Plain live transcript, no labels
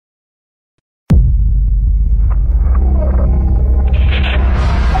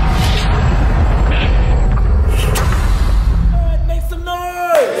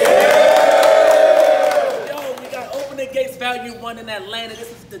Atlanta.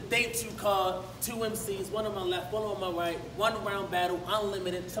 This is the Day 2 card. 2 MCs, one on my left, one on my right. 1 round battle,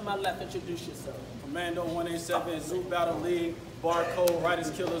 unlimited. To my left, introduce yourself. Commando 187, Zoo Battle League, Barcode, Writers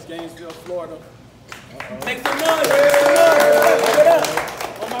Killers, Gainesville, Florida. Make some noise. Make some noise. Give it up.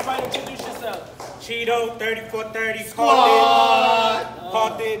 On my right, introduce yourself. Chito, 3430,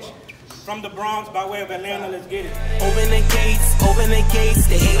 Carthage, from the Bronx by way of Atlanta. Let's get it. Open the gates,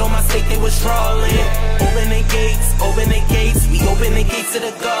 they hate on my state, they was trolling. Open the gates, we open the gates to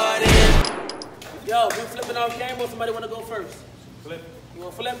the garden. Yo, we flipping off camera, somebody wanna go first? Flip. You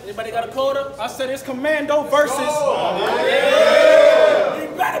wanna flip? Anybody got a quota? I said it's Commando versus. Yeah. You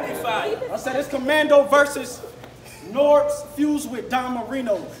better be fire. I said it's Commando versus Norbs fused with Don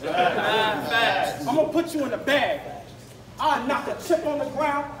Marino. Facts. I'm gonna put you in a bag. I knock a chip on the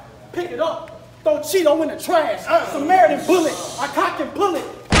ground, pick it up, throw Chito in the trash. Samaritan bullet, I cock and pull it.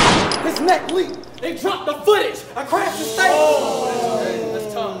 His neck leak. They dropped the footage. I crashed the stage.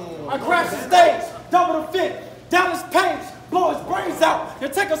 That's tough. I crashed the stage, double the fit, down his page, blow his brains out,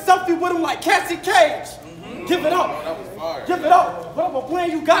 and take a selfie with him like Cassie Cage. Give it up. Give it up. Whatever plan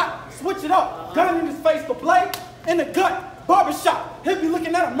you got, switch it up. Gun in his face, the blade in the gut. Barbershop. He'll be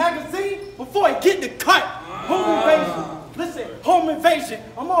looking at a magazine before he get the cut. Home invasion. Listen, home invasion.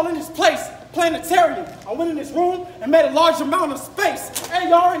 I'm all in this place. Planetarium. I went in this room and made a large amount of space.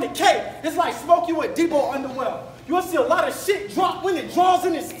 AR in the K. It's like Smokey with Debo underwear. You'll see a lot of shit drop when it draws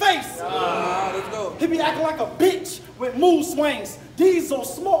in his face. Let's go. He be acting like a bitch with mood swings. Diesel,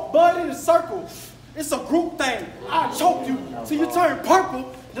 smoke, bud in a circle. It's a group thing. I choke you till you turn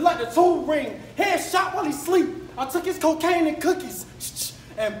purple. Then like the tool ring. Headshot while he sleep. I took his cocaine and cookies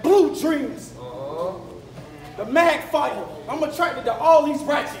and blue dreams. The mag fire. I'm attracted to all these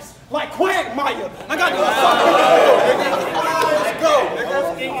ratchets. Like Quagmire. I got the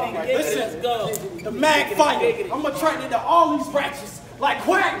Listen, the mag fire. I'm attracted to all these ratchets. Like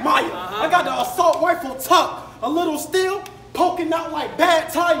Quagmire. I got the assault rifle tucked. A little steel poking out like bad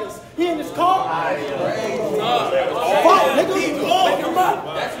tires. He in his car. Fuck, nigga. Wake him up.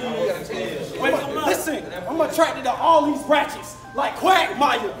 Listen, I'm attracted to all these ratchets. Like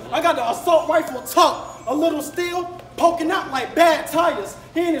Quagmire. I got the assault rifle tucked. A little steel poking out like bad tires.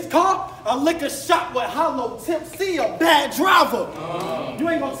 He in his car, a liquor shot with hollow tip. See, a bad driver. You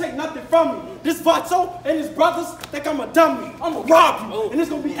ain't gonna take nothing from me. This Vato and his brothers think I'm a dummy. I'ma rob you, and it's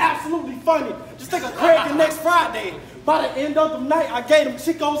gonna be absolutely funny. Just take a Craig the next Friday. By the end of the night, I gave them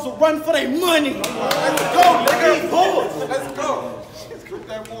chicos a run for their money. Let's go, nigga. Let's go. Let's hit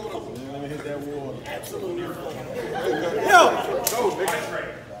that water. Let me hit that water. Absolutely. Yo. Go, nigga.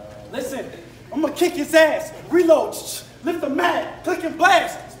 Listen. I'm gonna kick his ass, reload, lift the mag, click and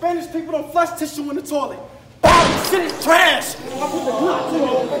blast. Spanish people don't flush tissue in the toilet. Body shit is trash. I put the Glock to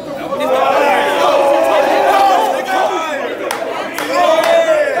him.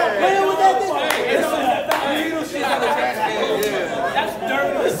 That's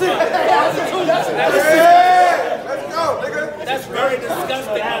dirty. Let's go, nigga. That's very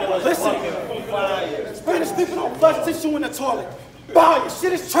disgusting. Listen, Spanish people don't flush tissue in the toilet. Bow, your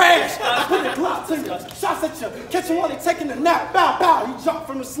shit is trash. I put the Glock to you, shots at you, catch him while they taking a nap. Bow, bow, he jumped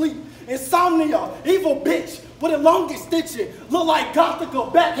from the sleep. Insomnia, evil bitch with the longest stitching. Look like Gothica,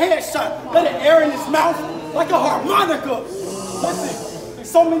 back headshot. Let it air in his mouth like a harmonica. Listen,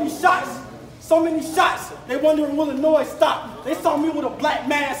 so many shots. They wondering will the noise stop. They saw me with a black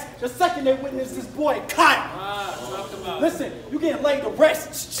mask the second they witnessed this boy caught. Listen, you getting laid to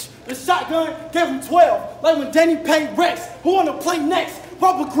rest. The shotgun gave him 12, like when Danny paid Rex. Who wanna play next?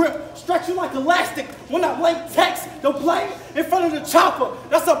 Rubber grip, stretch you like elastic. When I latex, the blade in front of the chopper.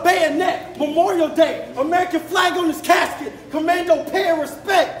 That's a bayonet. Memorial Day, American flag on his casket. Commando, pay and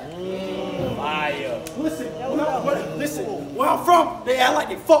respect. Fire. Listen, where I'm from, they act like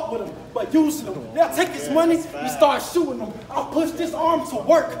they fuck with him, but using him. They'll take his money and start shooting him. I'll push this arm to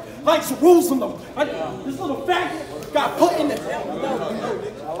work like Jerusalem. This little faggot got put in the...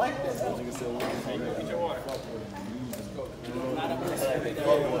 I like this.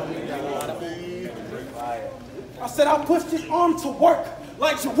 I said I'll push this arm to work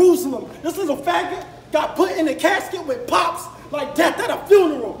like Jerusalem. This little faggot got put in the casket with pops like death at a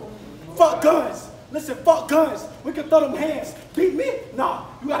funeral. Fuck guns. Listen, fuck guns. We can throw them hands. Beat me? Nah,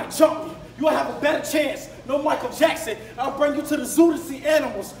 you gotta jump me. You will have a better chance. No Michael Jackson. I'll bring you to the zoo to see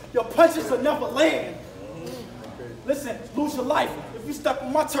animals. Your punches will never land. Listen, lose your life. If you step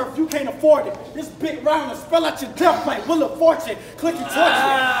on my turf, you can't afford it. This big round and spell out your death like Wheel of Fortune. Click and torch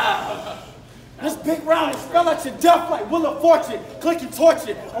it. This big round and spell out your death like Wheel of Fortune. Click and torch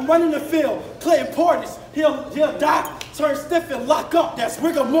it. I'm running the field. Clinton Portis. He'll die, turn stiff and lock up. That's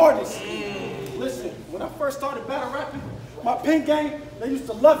rigor mortis. Listen, when I first started battle rapping, My pen game, they used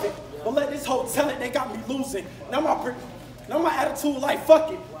to love it. But let this whole tell it, they got me losing. Now my attitude like,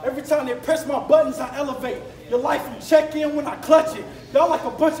 fuck it. Every time they press my buttons, I elevate. Your life, you check in when I clutch it. Y'all like a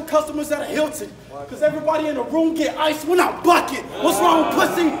bunch of customers at a Hilton. Cause everybody in the room get ice when I bucket. What's wrong with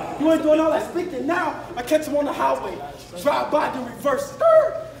pussy? You ain't doing all that speaking now. I catch him on the highway. Drive by, then reverse.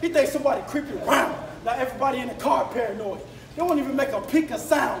 He thinks somebody creeping around. Now everybody in the car paranoid. They won't even make a peep of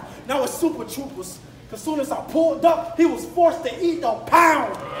sound. Now it's Super Troopers. As soon as I pulled up, he was forced to eat a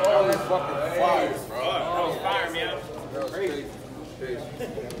pound. Oh, that's fucking fire, bro. That was fire, man. That was crazy.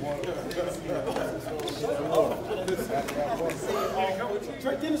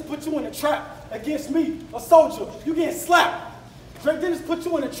 Drake Dennis put you in a trap against me, a soldier. You getting slapped. Drake Dennis put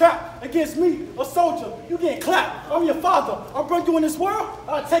you in a trap against me, a soldier. You getting clapped. I'm your father. I'll bring you in this world.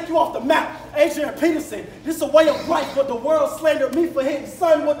 I'll take you off the map. Adrian Peterson. This is a way of life, but the world slandered me for hitting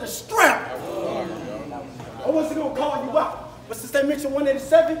son with the strap. I wasn't gonna call you out, but since they mentioned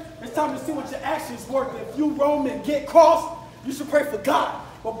 187, it's time to see what your actions worth. If you roam and get crossed, you should pray for God.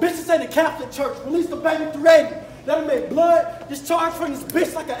 But bitches ain't the Catholic Church. Release the baby 380. That'll make blood discharge from this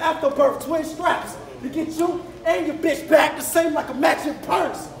bitch like an afterbirth. Twin straps to get you and your bitch back the same like a matching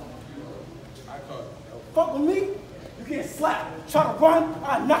purse. Fuck with me, you get slapped. Try to run,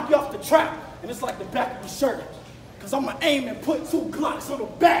 I knock you off the track. And it's like the back of your shirt. Cause I'ma aim and put 2 Glocks on the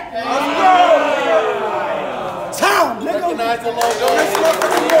back. Town, nigga. Recognize the logo.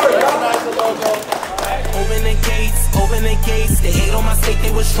 Recognize the logo. Open the gates, they hate on my state,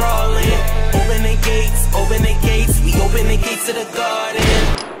 they was trolling. Open the gates, we open the gates to the garden.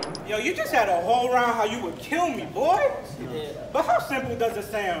 Yo, you just had a whole round how you would kill me, boy. But how simple does it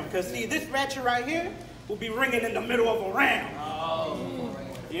sound? Cause see, this ratchet right here will be ringing in the middle of a round.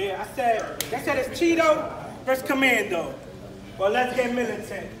 Yeah, I said it's Chito versus Commando. Well, let's get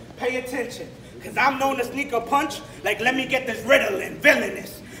militant. Pay attention. Cause I'm known to sneak a punch like let me get this Ritalin,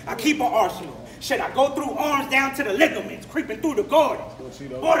 villainous. I keep an arsenal. Shit, I go through arms down to the ligaments, creeping through the garden.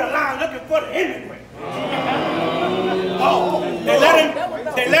 Borderline looking for the immigrant. Oh, they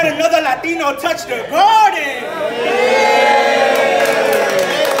let another Latino touch the garden.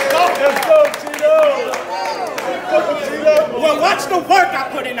 Let's go, Chito. Well, watch the work I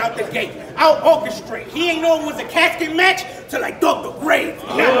put in out the gate. I'll orchestrate. He ain't know it was a casket match till I dug the grave.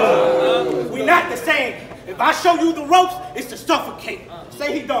 Now, we not the same. If I show you the ropes, it's to suffocate.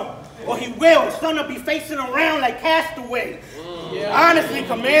 Say he don't. Or he will. Son will be facing around like Castaway. Honestly,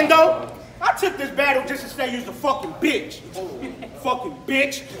 Commando, I took this battle just to say you's a fucking bitch. Fucking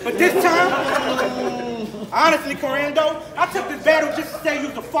bitch. But this time, honestly, Commando, I took this battle just to say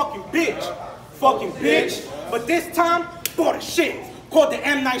you's a fucking bitch. Fucking bitch. But this time, for the shit. Called the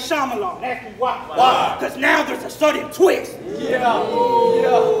M. Night Shyamalan. Ask me why. Why? Because now there's a sudden twist.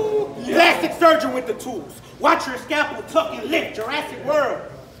 Plastic surgeon with the tools. Watch your scalpel tuck and lift. Jurassic World.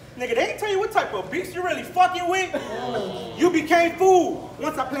 Nigga, they ain't tell you what type of beast you really fucking with. You became fool.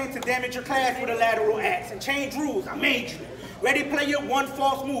 Once I planned to damage your class with a lateral axe and change rules, I made you. Ready player, one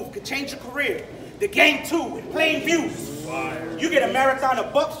false move could change your career. The game 2 in plain view. You get a marathon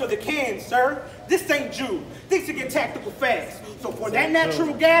of bucks for the can, sir. This ain't Jew. Things to get tactical fast. So for that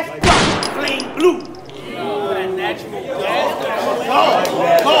natural gas, flame blue. For that natural gas.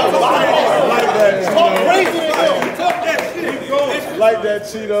 Like that,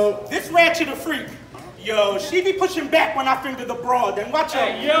 Chito. This ratchet a freak. Yo, she be pushing back when I finger the broad. Then watch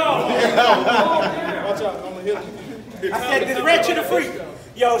out. Watch out, I'm gonna hit him. I said this ratchet a freak.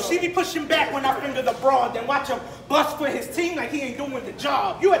 Yo, she be pushing back when I finger the broad. Then watch him bust for his team like he ain't doing the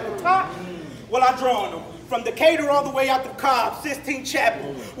job. You at the top? Well, I draw on him. From Decatur all the way out to Cobb, Sistine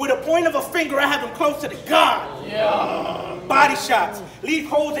Chapel. With a point of a finger, I have him close to the God. Body shots, leave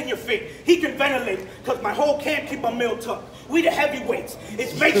holes in your feet. He can ventilate, cause my whole camp keep a meal tucked. We the heavyweights,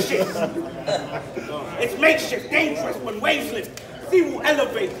 it's makeshift. It's makeshift, dangerous when waves lift. See who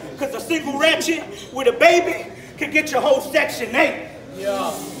elevate, cause a single ratchet with a baby can get your whole section 8.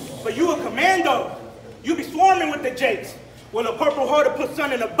 But you a commando, you be swarming with the Jakes. Well, a purple heart to put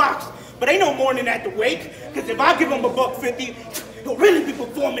son in a box, but ain't no morning at the wake, cause if I give him $150, he'll really be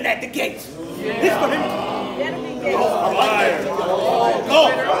performing at the gates. This for them.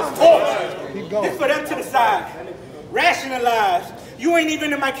 This for them to the side. Rationalize. You ain't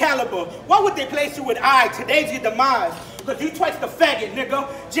even in my caliber. Why would they place you with I? Today's your demise. Cause you twice the faggot, nigga.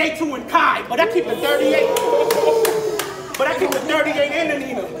 J2 and Kai, but I keep the 38. But I keep the 38 and the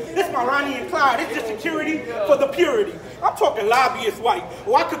Nina. This my Ronnie and Clyde. It's just security for the purity. I'm talking lobbyist white.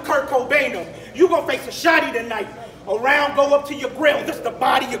 Or I could Kurt Cobain them. You gonna face a shotty tonight. A round go up to your grill. This the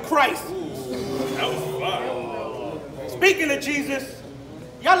body of Christ. That was fire. Speaking of Jesus,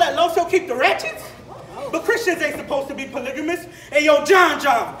 y'all let Loso keep the ratchets? But Christians ain't supposed to be polygamous. Hey, yo, John,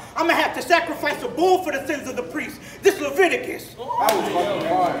 I'm gonna have to sacrifice a bull for the sins of the priest. This Leviticus. Y'all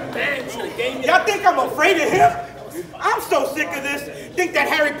think I'm afraid of him? I'm so sick of this. Think that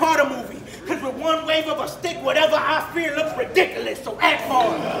Harry Potter movie. Because with one wave of a stick, whatever I fear looks ridiculous. So act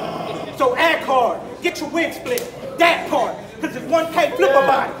hard. Get your wig split. That part. Because it's 1K flip a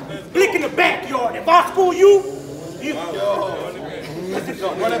body. Blick in the backyard. If I school you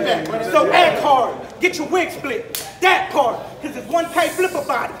so act hard. Get your wig split. That part. Because it's 1K flip a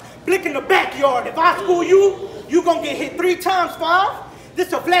body. Blick in the backyard. If I school you, you gonna get hit 3 times 5.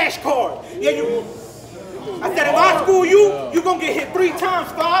 This a flashcard. Yeah, you. I said, if I school you, you gonna get hit 3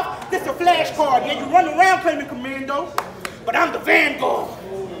 times 5. This a flashcard. Yeah, you run around claiming Commando, but I'm the Vanguard.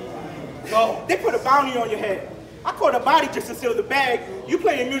 No, they put a bounty on your head. I caught a body just to seal the bag. You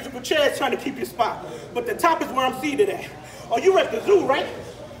playing musical chairs trying to keep your spot. But the top is where I'm seated at. Oh, you at the zoo, right?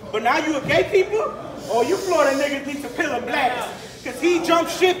 But now you a gay people? Oh, you Florida niggas need to peel and blast. Cause he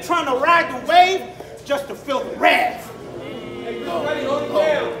jumped ship trying to ride the wave just to fill the wrath.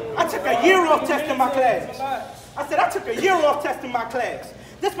 I took a year off testing my class. I said I took a year off testing my class.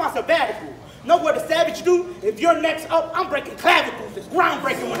 This my sabbatical. Know what a savage do? If you're next up, I'm breaking clavicles. It's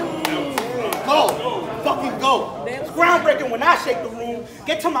groundbreaking when I fucking go. It's groundbreaking when I shake the room.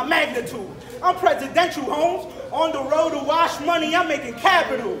 Get to my magnitude. I'm presidential, Holmes. On the road to wash money, I'm making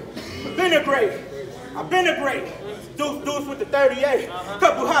capital. I've been a great. Deuce with the 38.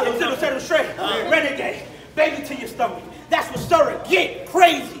 Couple hollows, it'll set them straight. Renegade. Baby to your stomach. That's what stirring. Get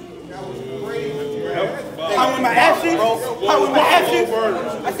crazy. How in my absence?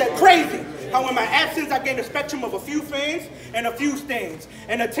 I said crazy. How in my absence, I gained a spectrum of a few fans and a few stands.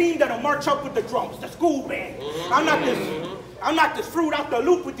 And a team that'll march up with the drums, the school band. I'm not this fruit out the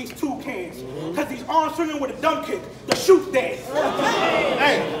loop with these 2 cans. Cause these arms swinging with a dumb kick, the shoot dance.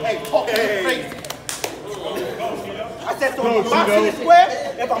 Hey, talk crazy. I said, so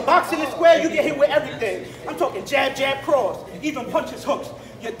if I'm boxing the square, you get hit with everything. I'm talking jab, jab, cross, even punches, hooks.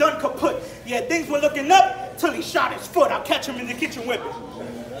 You're done kaput. Yeah, things were looking up till he shot his foot. I'll catch him in the kitchen whipping.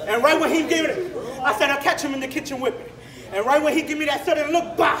 And right when he gave it, I said, I'll catch him in the kitchen whipping. And right when he give me that sudden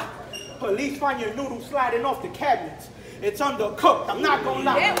look, bah! Police find your noodles sliding off the cabinets. It's undercooked, I'm not gonna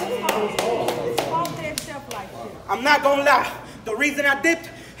lie. I'm not gonna lie. The reason I dipped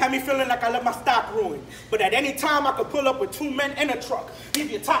had me feeling like I let my stock ruin. But at any time, I could pull up with 2 men in a truck. Leave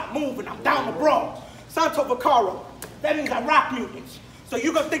your top moving, I'm down the broad. Santo Vaccaro, that means I rock mutants. So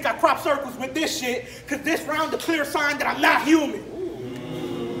you gonna think I crop circles with this shit, cause this round a clear sign that I'm not human.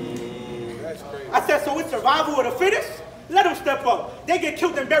 I said, so it's survival of the fittest? Let them step up. They get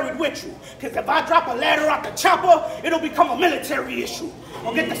killed and buried with you. Cause if I drop a ladder out the chopper, it'll become a military issue.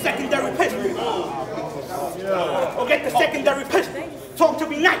 Or get the secondary pistol. Talk to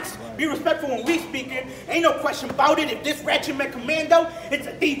me nice. Be respectful when we speaking. Ain't no question about it. If this regiment commando, it's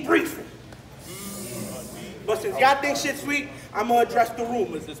a debriefing. But since y'all think shit sweet, I'm gonna address the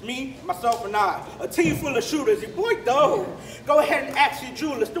rumors. It's me, myself, and I. A team full of shooters. Your boy, though. Go ahead and ask your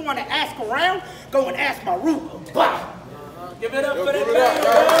jewelers. Still wanna ask around? Go and ask my Ruger. Bye. Give it up for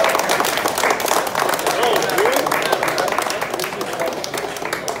that.